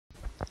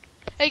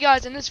Hey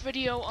guys, in this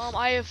video,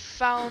 I have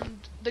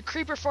found the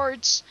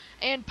Creeperfarts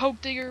and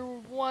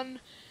pokedigger1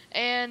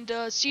 and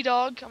Sea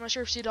Dog. I'm not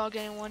sure if Sea Dog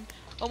anyone.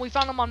 We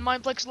found them on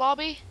mineplex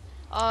lobby.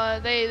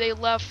 They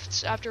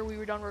left after we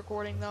were done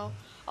recording though.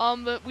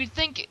 But we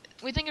think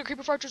a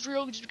Creeperfarts was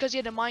real just because he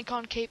had a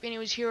minecon cape and he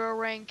was hero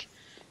rank.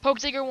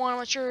 Pokedigger1, I'm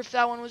not sure if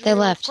that one was They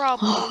real. left.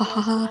 Probably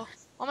was though.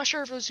 I'm not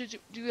sure if those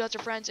two guys are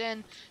friends.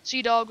 And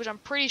Sea Dog, which I'm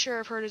pretty sure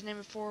I've heard his name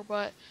before,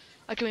 but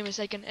I could be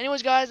mistaken.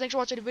 Anyways, guys, thanks for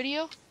watching the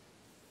video.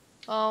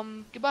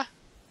 Goodbye.